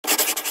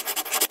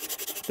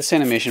This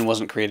animation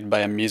wasn't created by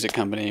a music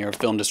company or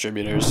film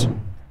distributors.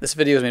 This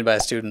video was made by a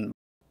student,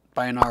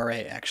 by an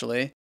RA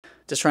actually,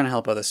 just trying to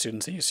help other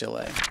students at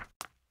UCLA.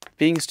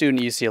 Being a student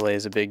at UCLA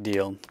is a big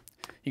deal.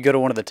 You go to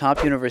one of the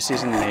top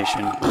universities in the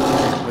nation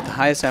with the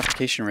highest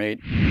application rate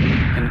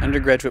and an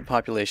undergraduate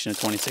population of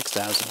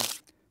 26,000.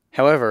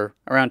 However,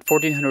 around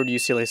 1,400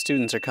 UCLA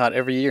students are caught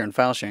every year in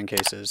file sharing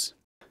cases.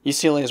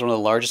 UCLA is one of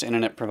the largest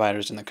internet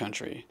providers in the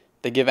country.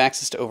 They give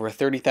access to over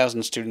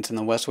 30,000 students in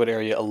the Westwood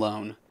area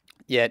alone.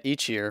 Yet,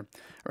 each year,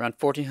 around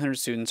 1,400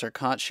 students are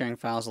caught sharing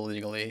files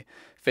illegally,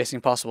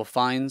 facing possible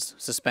fines,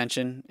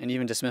 suspension, and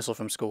even dismissal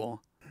from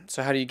school.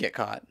 So how do you get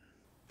caught?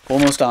 Well,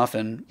 most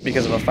often,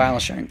 because of a file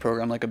sharing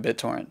program like a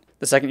BitTorrent.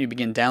 The second you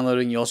begin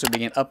downloading, you also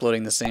begin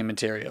uploading the same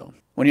material.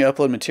 When you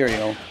upload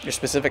material, your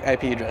specific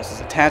IP address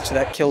is attached to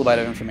that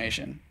kilobyte of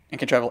information and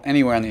can travel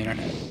anywhere on the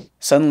internet.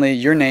 Suddenly,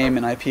 your name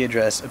and IP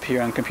address appear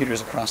on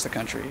computers across the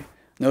country,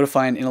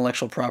 notifying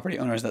intellectual property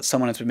owners that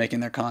someone has been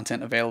making their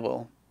content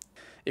available.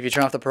 If you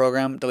turn off the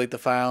program, delete the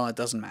file, it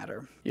doesn't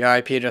matter. Your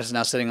IP address is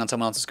now sitting on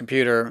someone else's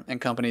computer,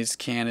 and companies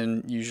can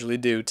and usually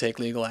do take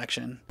legal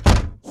action.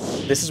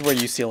 This is where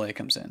UCLA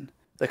comes in.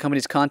 The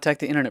companies contact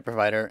the internet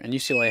provider, and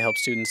UCLA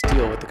helps students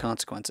deal with the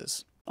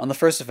consequences. On the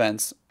first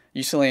offense,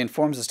 UCLA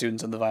informs the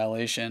students of the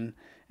violation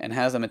and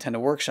has them attend a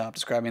workshop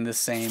describing this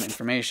same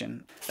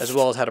information, as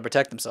well as how to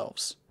protect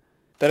themselves.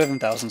 Better than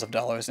thousands of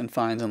dollars in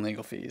fines and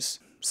legal fees.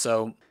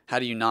 So, how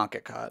do you not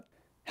get caught?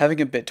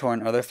 Having a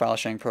BitTorrent or other file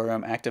sharing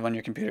program active on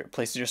your computer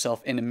places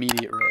yourself in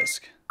immediate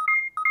risk.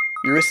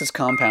 Your risk is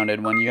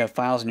compounded when you have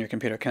files on your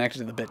computer connected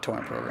to the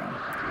BitTorrent program.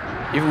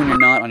 Even when you're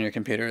not on your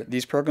computer,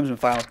 these programs and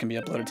files can be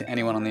uploaded to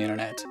anyone on the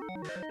internet.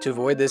 To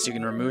avoid this, you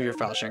can remove your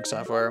file sharing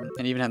software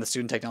and even have the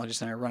Student Technology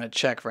Center run a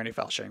check for any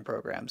file sharing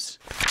programs.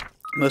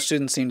 Most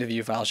students seem to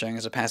view file sharing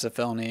as a passive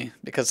felony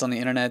because it's on the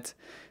internet,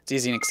 it's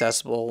easy and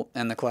accessible,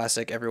 and the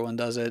classic everyone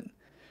does it.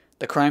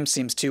 The crime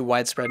seems too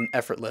widespread and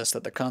effortless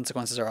that the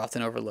consequences are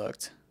often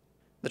overlooked.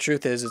 The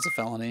truth is, it's a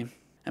felony,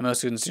 and most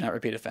students do not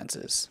repeat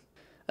offenses.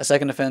 A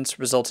second offense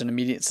results in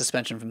immediate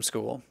suspension from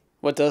school.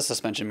 What does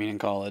suspension mean in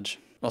college?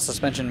 Well,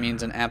 suspension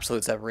means an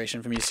absolute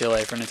separation from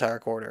UCLA for an entire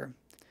quarter.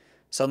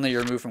 Suddenly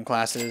you're removed from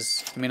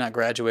classes, you may not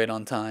graduate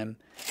on time,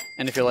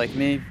 and if you're like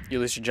me, you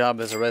lose your job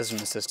as a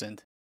resident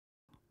assistant.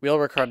 We all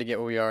work hard to get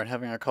where we are, and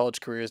having our college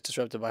careers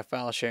disrupted by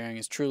file sharing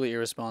is truly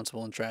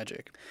irresponsible and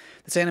tragic.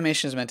 This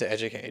animation is meant to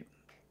educate.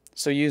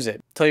 So use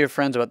it. Tell your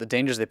friends about the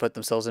dangers they put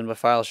themselves in by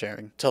file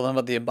sharing. Tell them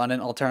about the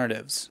abundant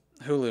alternatives.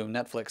 Hulu,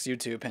 Netflix,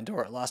 YouTube,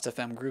 Pandora,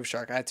 Last.fm,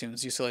 Grooveshark,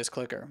 iTunes, UCLA's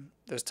Clicker.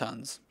 There's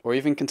tons. Or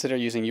even consider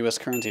using US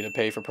currency to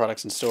pay for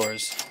products in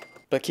stores.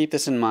 But keep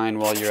this in mind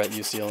while you're at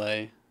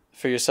UCLA.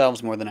 For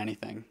yourselves more than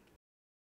anything.